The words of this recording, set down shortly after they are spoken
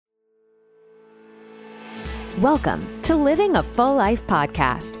Welcome to Living a Full Life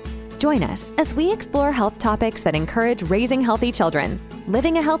podcast. Join us as we explore health topics that encourage raising healthy children,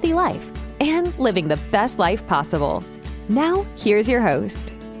 living a healthy life, and living the best life possible. Now, here's your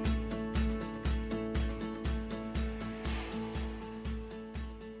host.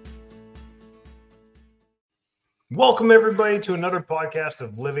 Welcome, everybody, to another podcast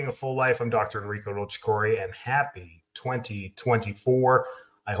of Living a Full Life. I'm Dr. Enrico Dolcicore, and happy 2024.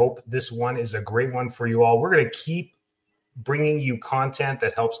 I hope this one is a great one for you all. We're going to keep bringing you content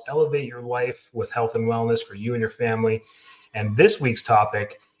that helps elevate your life with health and wellness for you and your family. And this week's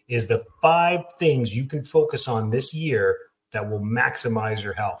topic is the 5 things you can focus on this year that will maximize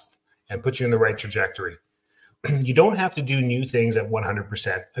your health and put you in the right trajectory. You don't have to do new things at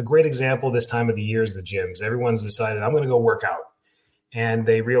 100%. A great example this time of the year is the gyms. Everyone's decided, I'm going to go work out. And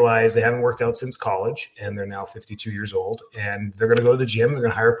they realize they haven't worked out since college, and they're now 52 years old. And they're going to go to the gym. They're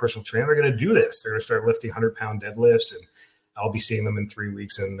going to hire a personal trainer. They're going to do this. They're going to start lifting 100-pound deadlifts. And I'll be seeing them in 3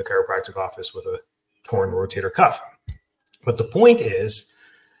 weeks in the chiropractic office with a torn rotator cuff. But the point is,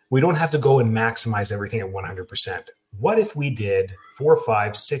 we don't have to go and maximize everything at 100%. What if we did 4,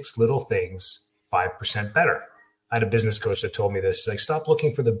 5, 6 little things 5% better? I had a business coach that told me this. He's like, stop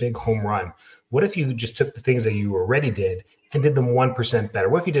looking for the big home run. What if you just took the things that you already did and did them 1% better?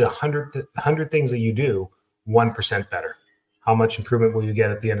 What if you did 100 things that you do 1% better? How much improvement will you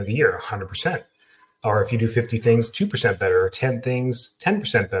get at the end of the year? 100%. Or if you do 50 things, 2% better, or 10 things,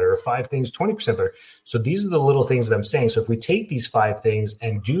 10% better, or 5 things, 20% better. So these are the little things that I'm saying. So if we take these 5 things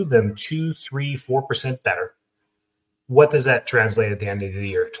and do them 2, 3, 4% better, what does that translate at the end of the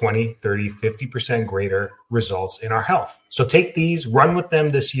year? 20, 30, 50% greater results in our health. So take these, run with them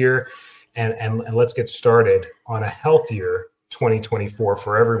this year, and let's get started on a healthier 2024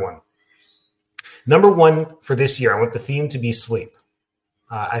 for everyone. Number 1 for this year, I want the theme to be sleep.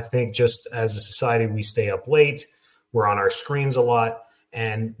 I think just as a society, we stay up late, we're on our screens a lot,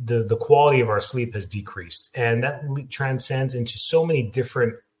 and the quality of our sleep has decreased. And that transcends into so many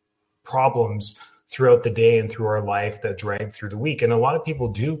different problems throughout the day and through our life that drag through the week. And a lot of people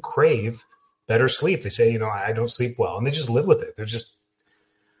do crave better sleep. They say, I don't sleep well, and they just live with it. They're just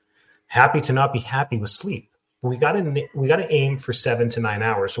happy to not be happy with sleep. We got to aim for 7 to 9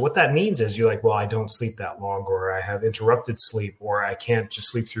 hours. So what that means is you're like, well, I don't sleep that long, or I have interrupted sleep, or I can't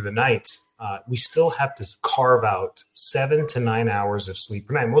just sleep through the night. We still have to carve out 7 to 9 hours of sleep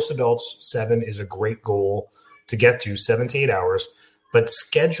per night. Most adults, 7 is a great goal to get to, 7 to 8 hours. But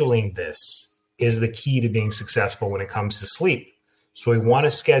scheduling this is the key to being successful when it comes to sleep. So we want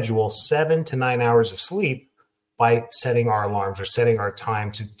to schedule 7 to 9 hours of sleep by setting our alarms or setting our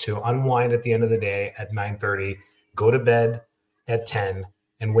time to unwind at the end of the day at 9:30, go to bed at 10,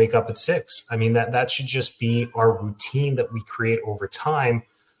 and wake up at 6. I mean, that should just be our routine that we create over time.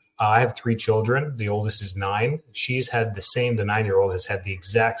 I have 3 children. The oldest is 9. She's had the 9-year-old has had the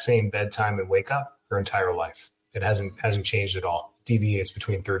exact same bedtime and wake up her entire life. It hasn't changed at all. Deviates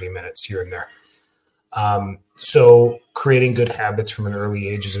between 30 minutes here and there. So creating good habits from an early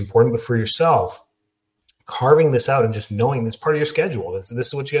age is important, but for yourself, carving this out and just knowing this part of your schedule, this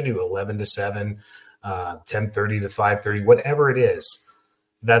is what you got to do, 11 to 7, 10:30 to 5:30, whatever it is,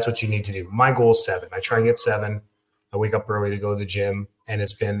 that's what you need to do. My goal is 7. I try and get 7. I wake up early to go to the gym, and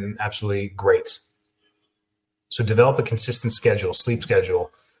it's been absolutely great. So develop a consistent schedule, sleep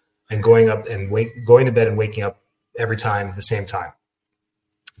schedule, and going to bed and waking up every time at the same time.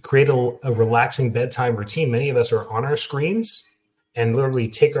 Create a relaxing bedtime routine. Many of us are on our screens and literally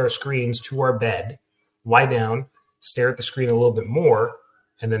take our screens to our bed, lie down, stare at the screen a little bit more,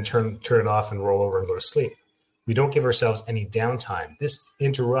 and then turn it off and roll over and go to sleep. We don't give ourselves any downtime. This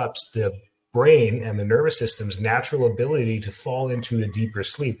interrupts the brain and the nervous system's natural ability to fall into a deeper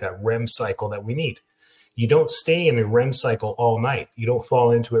sleep, that REM cycle that we need. You don't stay in a REM cycle all night. You don't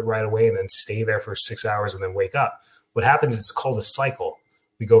fall into it right away and then stay there for 6 hours and then wake up. What happens is it's called a cycle.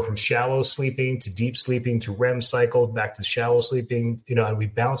 We go from shallow sleeping to deep sleeping to REM cycle, back to shallow sleeping, and we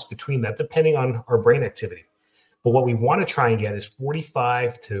bounce between that depending on our brain activity. But what we want to try and get is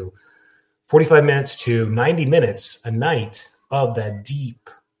 45 minutes to 90 minutes a night of that deep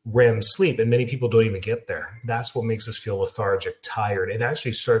REM sleep. And many people don't even get there. That's what makes us feel lethargic, tired. It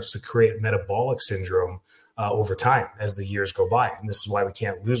actually starts to create metabolic syndrome over time as the years go by. And this is why we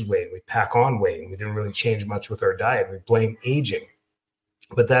can't lose weight. We pack on weight, and we didn't really change much with our diet. We blame aging.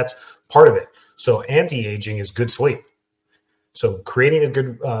 But that's part of it. So anti-aging is good sleep. So creating a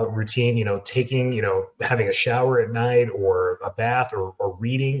good routine, having a shower at night or a bath or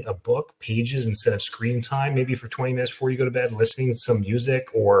reading a book, pages instead of screen time, maybe for 20 minutes before you go to bed, listening to some music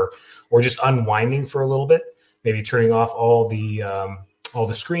or just unwinding for a little bit, maybe turning off all the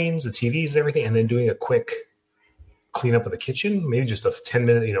screens, the TVs, everything, and then doing a quick clean up in the kitchen, maybe just a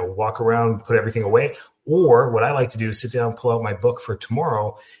 10-minute, walk around, put everything away. Or what I like to do is sit down, pull out my book for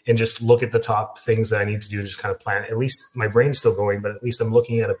tomorrow and just look at the top things that I need to do, just kind of plan. At least my brain's still going, but at least I'm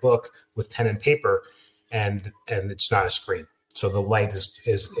looking at a book with pen and paper and it's not a screen. So the light is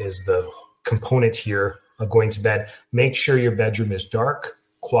the component here of going to bed. Make sure your bedroom is dark,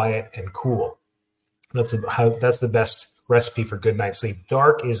 quiet, and cool. That's the best recipe for good night's sleep.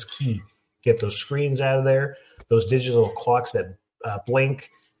 Dark is key. Get those screens out of there, those digital clocks that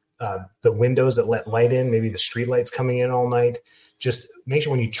blink, the windows that let light in, maybe the street lights coming in all night. Just make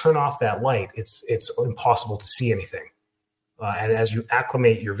sure when you turn off that light, it's impossible to see anything. And as you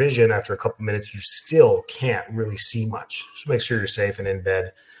acclimate your vision after a couple minutes, you still can't really see much. So make sure you're safe and in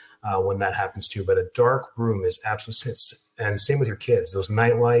bed when that happens too. But a dark room is absolutely, and same with your kids, those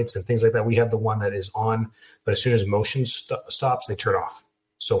night lights and things like that. We have the one that is on, but as soon as motion stops, they turn off.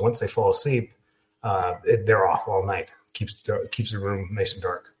 So once they fall asleep, they're off all night. Keeps the room nice and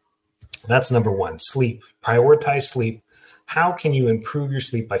dark. That's number one. Sleep. Prioritize sleep. How can you improve your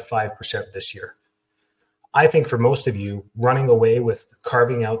sleep by 5% this year? I think for most of you, running away with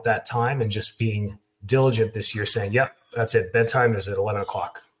carving out that time and just being diligent this year, saying, yep, that's it. Bedtime is at 11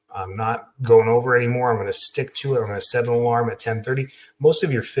 o'clock. I'm not going over anymore. I'm going to stick to it. I'm going to set an alarm at 10:30. Most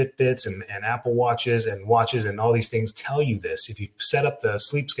of your Fitbits and Apple Watches and all these things tell you this. If you set up the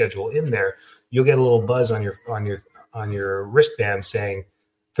sleep schedule in there, you'll get a little buzz on your wristband saying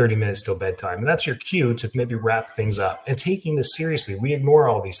 30 minutes till bedtime. And that's your cue to maybe wrap things up and taking this seriously. We ignore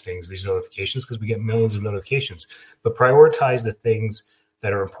all these things, these notifications, because we get millions of notifications, but prioritize the things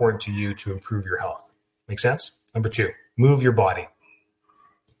that are important to you to improve your health. Make sense? Number two, move your body.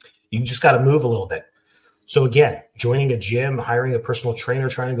 You just got to move a little bit. So again, joining a gym, hiring a personal trainer,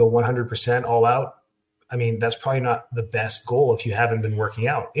 trying to go 100% all out. I mean, that's probably not the best goal if you haven't been working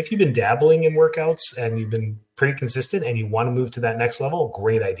out. If you've been dabbling in workouts and you've been pretty consistent and you want to move to that next level,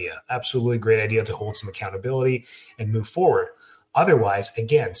 great idea. Absolutely great idea to hold some accountability and move forward. Otherwise,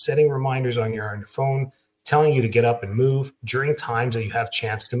 again, setting reminders on your phone, telling you to get up and move during times that you have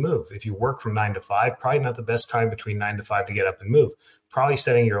chance to move. If you work from 9 to 5, probably not the best time between 9 to 5 to get up and move. Probably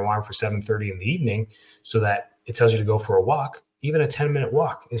setting your alarm for 7:30 in the evening so that it tells you to go for a walk. Even a 10-minute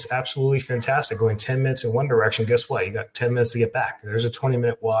walk is absolutely fantastic. Going 10 minutes in one direction, guess what? You got 10 minutes to get back. There's a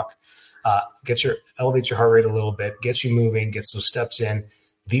 20-minute walk. Elevates your heart rate a little bit, gets you moving, gets those steps in.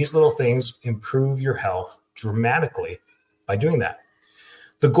 These little things improve your health dramatically by doing that.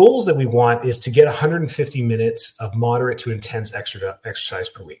 The goals that we want is to get 150 minutes of moderate to intense exercise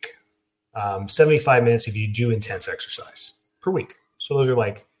per week. 75 minutes if you do intense exercise per week. So those are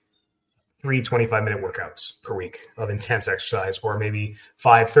like 3 25-minute workouts per week of intense exercise, or maybe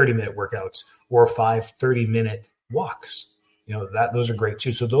 5 30-minute workouts, or 5 30-minute walks. Those are great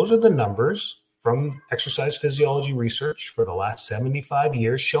too. So those are the numbers from exercise physiology research for the last 75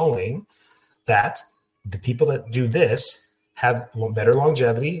 years showing that the people that do this have better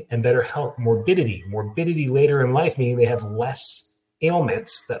longevity and better health, morbidity later in life, meaning they have less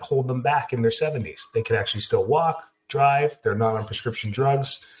ailments that hold them back in their 70s. They can actually still walk, drive. They're not on prescription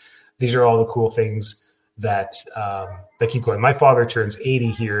drugs. These are all the cool things that keep going. My father turns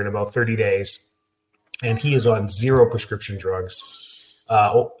 80 here in about 30 days, and he is on 0 prescription drugs.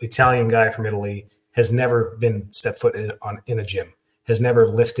 Italian guy from Italy, has never been set foot in a gym, has never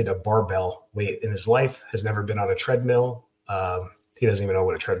lifted a barbell weight in his life, has never been on a treadmill. He doesn't even know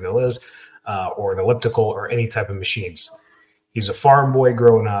what a treadmill is, or an elliptical or any type of machines. He's a farm boy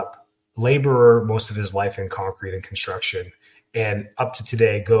growing up, laborer most of his life in concrete and construction, and up to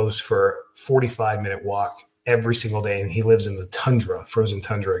today goes for 45-minute walk every single day. And he lives in the tundra, frozen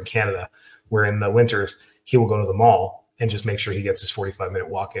tundra in Canada, where in the winters he will go to the mall and just make sure he gets his 45-minute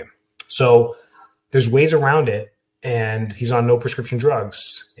walk in. So there's ways around it, and he's on no prescription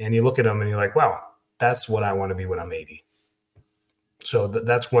drugs. And you look at him and you're like, wow, that's what I want to be when I'm 80. So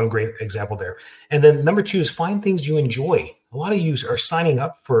that's one great example there. And then number 2 is find things you enjoy. A lot of you are signing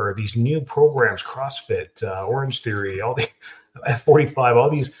up for these new programs, CrossFit, Orange Theory, all the F45,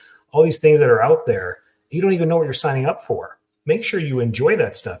 all these things that are out there. You don't even know what you're signing up for. Make sure you enjoy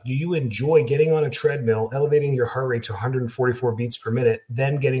that stuff. Do you enjoy getting on a treadmill, elevating your heart rate to 144 beats per minute,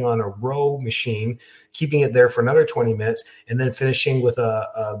 then getting on a row machine, keeping it there for another 20 minutes, and then finishing with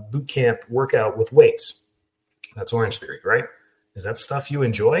a boot camp workout with weights? That's Orange Theory, right? Is that stuff you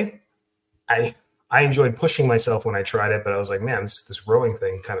enjoy? I enjoyed pushing myself when I tried it, but I was like, man, this rowing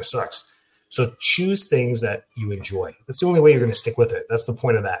thing kind of sucks. So choose things that you enjoy. That's the only way you're going to stick with it. That's the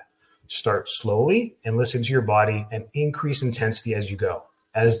point of that. Start slowly and listen to your body and increase intensity as you go,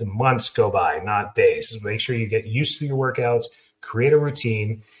 as the months go by, not days. Just make sure you get used to your workouts, create a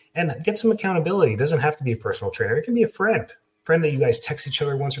routine, and get some accountability. It doesn't have to be a personal trainer. It can be a friend that you guys text each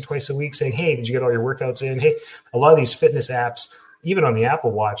other once or twice a week saying, hey, did you get all your workouts in? Hey, a lot of these fitness apps, even on the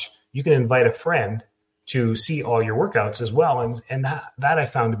Apple Watch, you can invite a friend to see all your workouts as well. And that I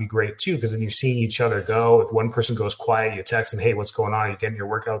found to be great too, because then you're seeing each other go. If one person goes quiet, you text them, hey, what's going on? Are you getting your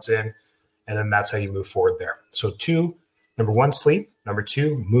workouts in? And then that's how you move forward there. So number 1, sleep. Number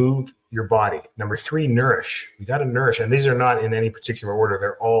 2, move your body. Number 3, nourish. We got to nourish. And these are not in any particular order.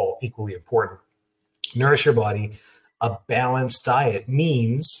 They're all equally important. Nourish your body. A balanced diet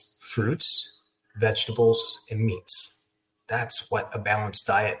means fruits, vegetables, and meats. That's what a balanced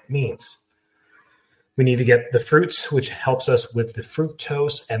diet means. We need to get the fruits, which helps us with the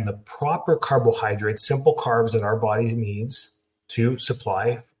fructose and the proper carbohydrates, simple carbs that our body needs to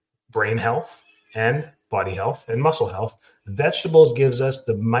supply brain health and body health and muscle health. Vegetables gives us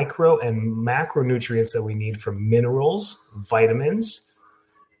the micro and macronutrients that we need from minerals, vitamins,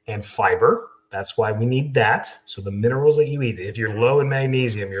 and fiber. That's why we need that. So the minerals that you eat, if you're low in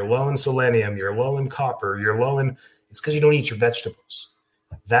magnesium, you're low in selenium, you're low in copper, it's because you don't eat your vegetables.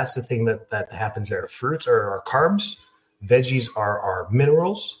 That's the thing that happens there. Fruits are our carbs. Veggies are our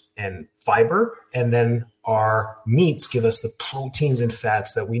minerals and fiber. And then our meats give us the proteins and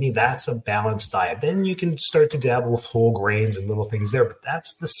fats that we need. That's a balanced diet. Then you can start to dabble with whole grains and little things there. But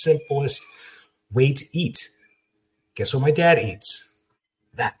that's the simplest way to eat. Guess what my dad eats?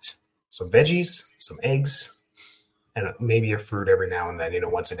 That. Some veggies, some eggs, and maybe a fruit every now and then,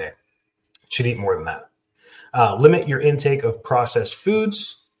 once a day. Should eat more than that. Limit your intake of processed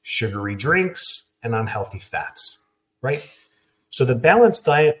foods, sugary drinks, and unhealthy fats, right? So the balanced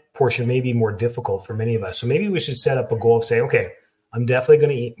diet portion may be more difficult for many of us. So maybe we should set up a goal of saying, okay, I'm definitely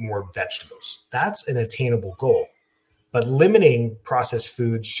going to eat more vegetables. That's an attainable goal. But limiting processed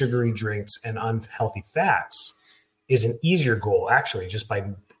foods, sugary drinks, and unhealthy fats is an easier goal, actually, just by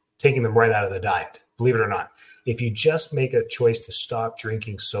taking them right out of the diet. Believe it or not. If you just make a choice to stop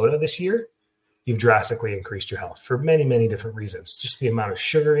drinking soda this year, you've drastically increased your health for many, many different reasons. Just the amount of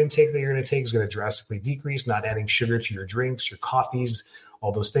sugar intake that you're going to take is going to drastically decrease. Not adding sugar to your drinks, your coffees,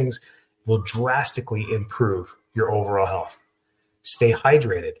 all those things will drastically improve your overall health. Stay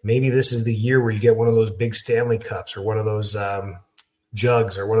hydrated. Maybe this is the year where you get one of those big Stanley cups or one of those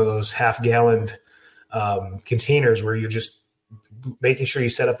jugs or one of those half-gallon containers where you're just making sure you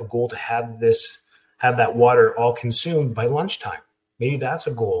set up a goal to have that water all consumed by lunchtime. Maybe that's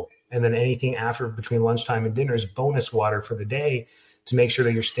a goal. And then anything after between lunchtime and dinner is bonus water for the day to make sure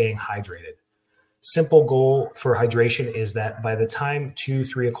that you're staying hydrated. Simple goal for hydration is that by the time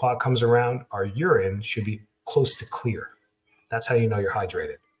 2-3 o'clock comes around, our urine should be close to clear. That's how you know you're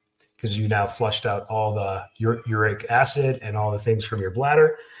hydrated, because you now flushed out all the uric acid and all the things from your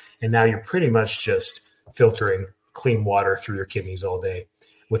bladder. And now you're pretty much just filtering clean water through your kidneys all day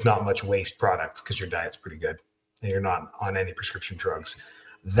with not much waste product, because your diet's pretty good and you're not on any prescription drugs.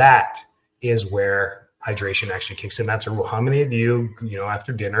 That is where hydration actually kicks in. That's a rule. How many of you,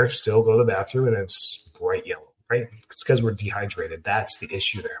 after dinner still go to the bathroom and it's bright yellow, right? It's because we're dehydrated. That's the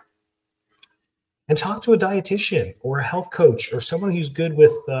issue there. And talk to a dietitian or a health coach or someone who's good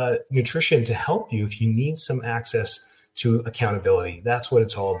with nutrition to help you if you need some access to accountability. That's what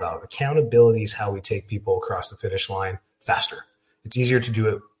it's all about. Accountability is how we take people across the finish line faster. It's easier to do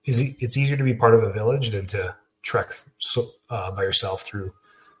it. It's easier to be part of a village than to trek by yourself through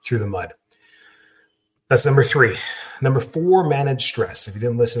the mud. That's number 3. Number 4, manage stress. If you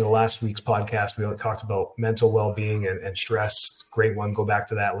didn't listen to last week's podcast, we talked about mental well-being and stress. Great one. Go back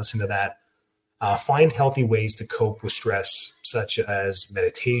to that. Listen to that. Find healthy ways to cope with stress, such as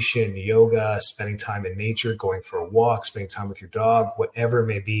meditation, yoga, spending time in nature, going for a walk, spending time with your dog, whatever it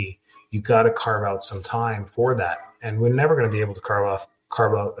may be. You got to carve out some time for that. And we're never going to be able to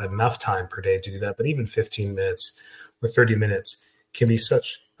carve out enough time per day to do that. But even 15 minutes or 30 minutes can be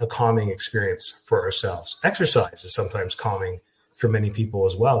such a calming experience for ourselves. Exercise is sometimes calming for many people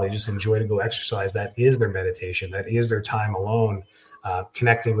as well. They just enjoy to go exercise. That is their meditation. That is their time alone,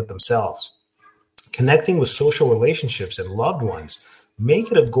 connecting with themselves. Connecting with social relationships and loved ones.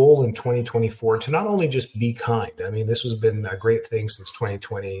 Make it a goal in 2024 to not only just be kind. I mean, this has been a great thing since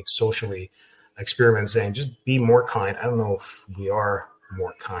 2020, socially, experiment saying just be more kind. I don't know if we are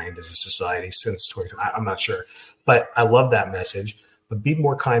more kind as a society since 2020. I'm not sure. But I love that message. But be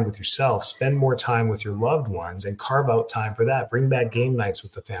more kind with yourself. Spend more time with your loved ones and carve out time for that. Bring back game nights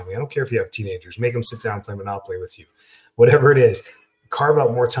with the family. I don't care if you have teenagers. Make them sit down and play Monopoly with you. Whatever it is. Carve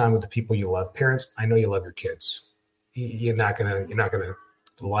out more time with the people you love. Parents, I know you love your kids. You're not gonna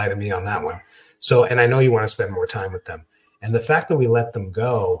lie to me on that one. So, and I know you want to spend more time with them. And the fact that we let them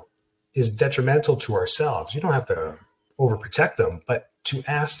go is detrimental to ourselves. You don't have to overprotect them, but to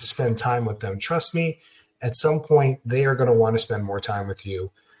ask to spend time with them. Trust me, at some point they are going to want to spend more time with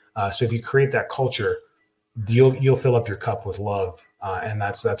you. So if you create that culture, you'll fill up your cup with love, and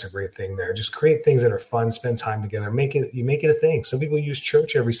that's a great thing there. Just create things that are fun, spend time together, make it a thing. Some people use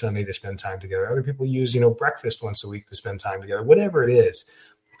church every Sunday to spend time together. Other people use breakfast once a week to spend time together. Whatever it is,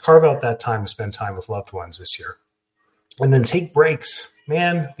 carve out that time to spend time with loved ones this year. And then take breaks.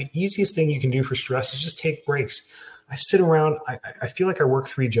 Man, the easiest thing you can do for stress is just take breaks. I sit around, I feel like I work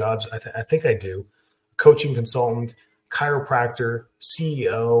 3 jobs. I think I do. Coaching consultant, chiropractor,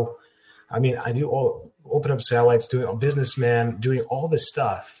 CEO. I mean, I do open up satellites, doing a businessman, doing all this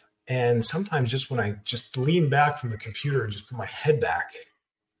stuff. And sometimes just when I just lean back from the computer and just put my head back,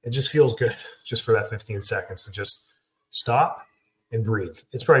 it just feels good just for that 15 seconds to just stop and breathe.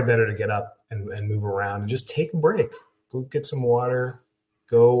 It's probably better to get up and move around and just take a break. Go get some water,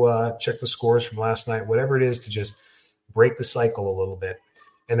 go check the scores from last night, whatever it is, to just break the cycle a little bit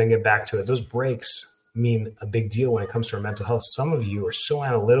and then get back to it. Those breaks mean a big deal when it comes to our mental health. Some of you are so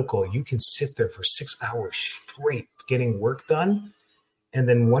analytical, you can sit there for 6 hours straight getting work done and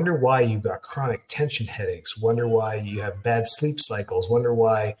then wonder why you've got chronic tension headaches, wonder why you have bad sleep cycles, wonder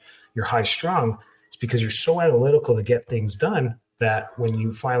why you're high strung. It's because you're so analytical to get things done that when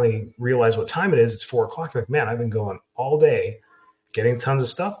you finally realize what time it is, it's 4 o'clock. You're like, man, I've been going all day getting tons of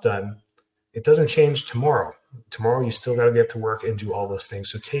stuff done. It doesn't change tomorrow. Tomorrow, you still got to get to work and do all those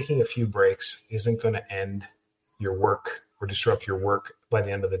things. So taking a few breaks isn't going to end your work or disrupt your work by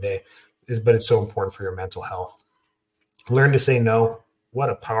the end of the day, but it's so important for your mental health. Learn to say no. What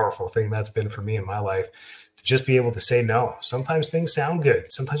a powerful thing that's been for me in my life, to just be able to say no. Sometimes things sound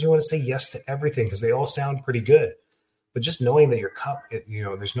good. Sometimes you want to say yes to everything because they all sound pretty good. But just knowing that your cup,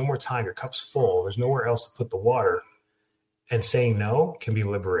 there's no more time, your cup's full, there's nowhere else to put the water, and saying no can be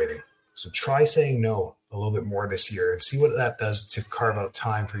liberating. So try saying no a little bit more this year and see what that does to carve out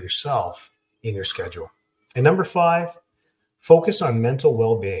time for yourself in your schedule. And number 5, focus on mental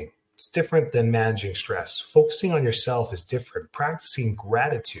well-being. It's different than managing stress. Focusing on yourself is different. Practicing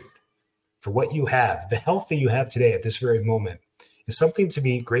gratitude for what you have, the health that you have today at this very moment, is something to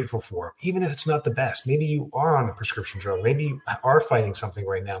be grateful for, even if it's not the best. Maybe you are on a prescription drug. Maybe you are fighting something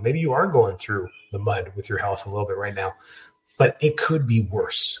right now. Maybe you are going through the mud with your health a little bit right now, but it could be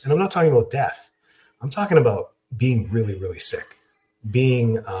worse. And I'm not talking about death. I'm talking about being really, really sick,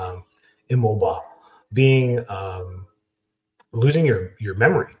 being immobile, being losing your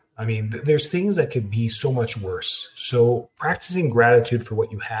memory. I mean, there's things that could be so much worse. So practicing gratitude for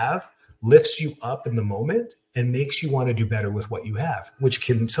what you have lifts you up in the moment and makes you want to do better with what you have, which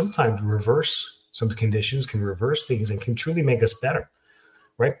can sometimes reverse some conditions, can reverse things, and can truly make us better,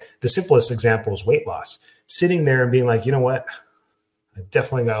 right? The simplest example is weight loss. Sitting there and being like, you know what? I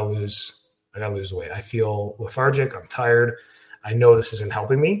definitely got to lose the weight. I feel lethargic. I'm tired. I know this isn't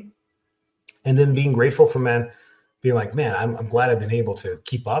helping me. And then being grateful for being like, man, I'm glad I've been able to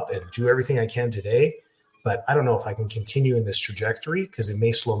keep up and do everything I can today, but I don't know if I can continue in this trajectory because it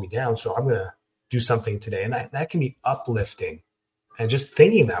may slow me down. So I'm going to do something today. And that can be uplifting. And just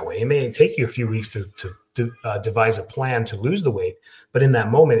thinking that way, it may take you a few weeks to devise a plan to lose the weight, but in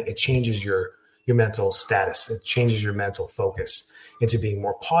that moment, it changes your mental status. It changes your mental focus into being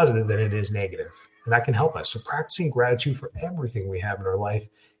more positive than it is negative. And that can help us. So practicing gratitude for everything we have in our life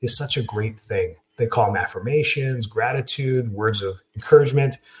is such a great thing. They call them affirmations, gratitude, words of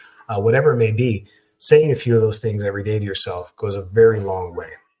encouragement, whatever it may be. Saying a few of those things every day to yourself goes a very long way.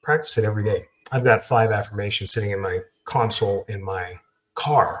 Practice it every day. I've got 5 affirmations sitting in my console in my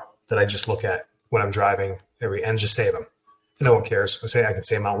car that I just look at when I'm driving and just say them. No one cares. I can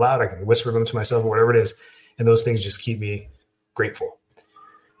say them out loud. I can whisper them to myself or whatever it is. And those things just keep me grateful.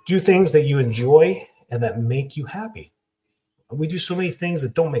 Do things that you enjoy and that make you happy. We do so many things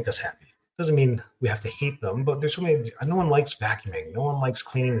that don't make us happy. Doesn't mean we have to hate them, but there's so many. No one likes vacuuming. No one likes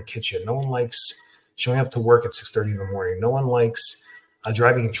cleaning the kitchen. No one likes showing up to work at 6:30 in the morning. No one likes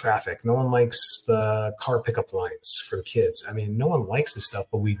driving in traffic. No one likes the car pickup lines for the kids. I mean, no one likes this stuff,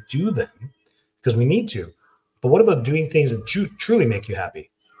 but we do them because we need to. But what about doing things that truly make you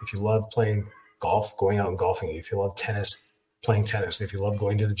happy? If you love playing golf, going out and golfing. If you love tennis, playing tennis. And if you love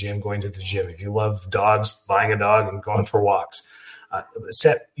going to the gym, going to the gym. If you love dogs, buying a dog and going for walks.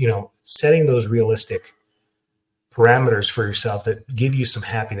 Setting those realistic parameters for yourself that give you some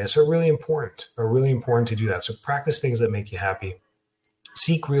happiness are really important to do that. So practice things that make you happy.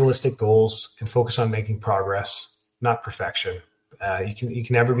 Seek realistic goals and focus on making progress, not perfection. You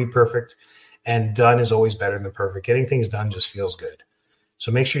can never be perfect, and done is always better than perfect. Getting things done just feels good.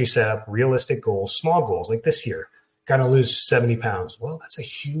 So make sure you set up realistic goals, small goals like this year. got to lose 70 pounds. Well, that's a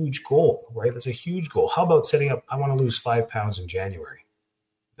huge goal, right? That's a huge goal. How about setting up, I want to lose 5 pounds in January?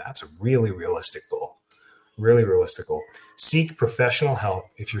 That's a really realistic goal. Really realistic goal. Seek professional help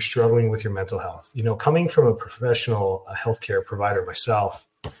if you're struggling with your mental health. Coming from a professional healthcare provider myself,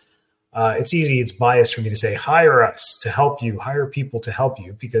 it's easy. It's biased for me to say, hire us to help you, hire people to help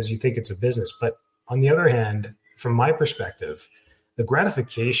you because you think it's a business. But on the other hand, from my perspective, the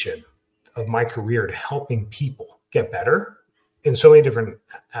gratification of my career to helping people get better in so many different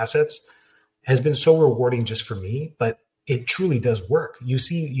assets has been so rewarding just for me, but it truly does work. You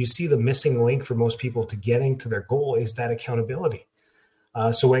see the missing link for most people to getting to their goal is that accountability.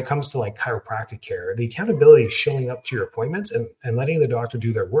 So when it comes to like chiropractic care, the accountability is showing up to your appointments and letting the doctor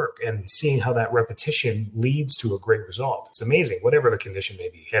do their work and seeing how that repetition leads to a great result. It's amazing, whatever the condition may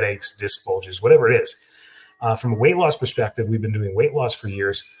be, headaches, disc bulges, whatever it is. From a weight loss perspective, we've been doing weight loss for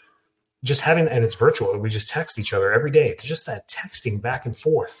years. And it's virtual. We just text each other every day. It's just that texting back and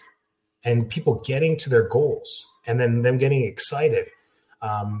forth and people getting to their goals and then them getting excited.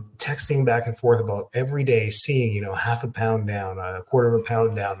 Texting back and forth about every day, seeing, half a pound down, a quarter of a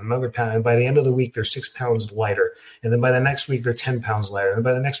pound down, another pound. And by the end of the week, they're 6 pounds lighter. And then by the next week, they're 10 pounds lighter. And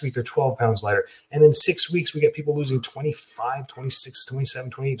by the next week, they're 12 pounds lighter. And in 6 weeks, we get people losing 25, 26, 27,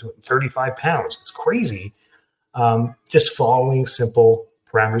 28, 35 pounds. It's crazy. Just following simple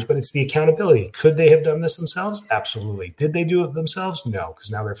parameters, but it's the accountability. Could they have done this themselves? Absolutely. Did they do it themselves? No, because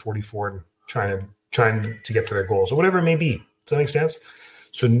now they're 44 and trying to get to their goals or whatever it may be. Does that make sense?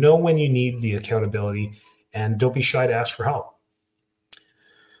 So know when you need the accountability and don't be shy to ask for help.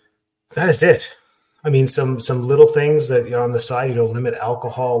 That is it. I mean, some little things that on the side, limit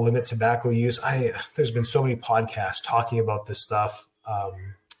alcohol, limit tobacco use. There's been so many podcasts talking about this stuff.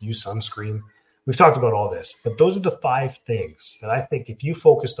 Use sunscreen. We've talked about all this, but those are the 5 things that I think if you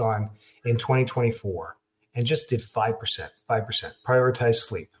focused on in 2024 and just did 5%, prioritize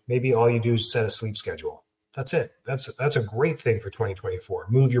sleep. Maybe all you do is set a sleep schedule. That's it. That's a great thing for 2024.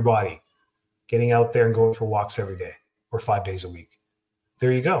 Move your body, getting out there and going for walks every day or 5 days a week.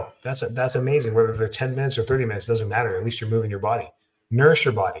 There you go. That's amazing. Whether they're 10 minutes or 30 minutes, doesn't matter. At least you're moving your body. Nourish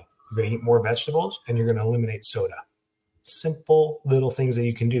your body. You're going to eat more vegetables and you're going to eliminate soda. Simple little things that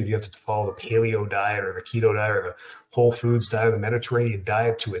you can do. You have to follow the paleo diet or the keto diet or the whole foods diet or the Mediterranean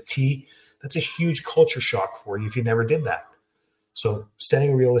diet to a T. That's a huge culture shock for you if you never did that. So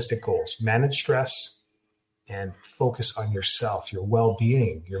setting realistic goals, manage stress, and focus on yourself, your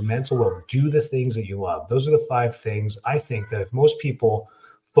well-being, your mental well. Do the things that you love. Those are the 5 things I think that if most people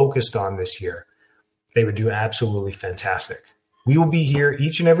focused on this year, they would do absolutely fantastic. We will be here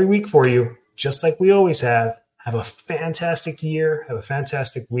each and every week for you, just like we always have. Have a fantastic year, have a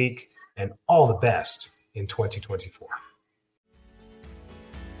fantastic week, and all the best in 2024.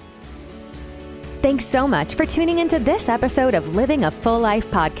 Thanks so much for tuning into this episode of Living a Full Life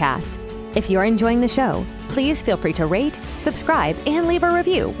podcast. If you're enjoying the show, please feel free to rate, subscribe, and leave a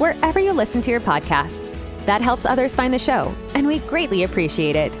review wherever you listen to your podcasts. That helps others find the show, and we greatly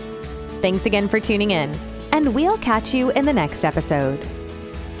appreciate it. Thanks again for tuning in, and we'll catch you in the next episode.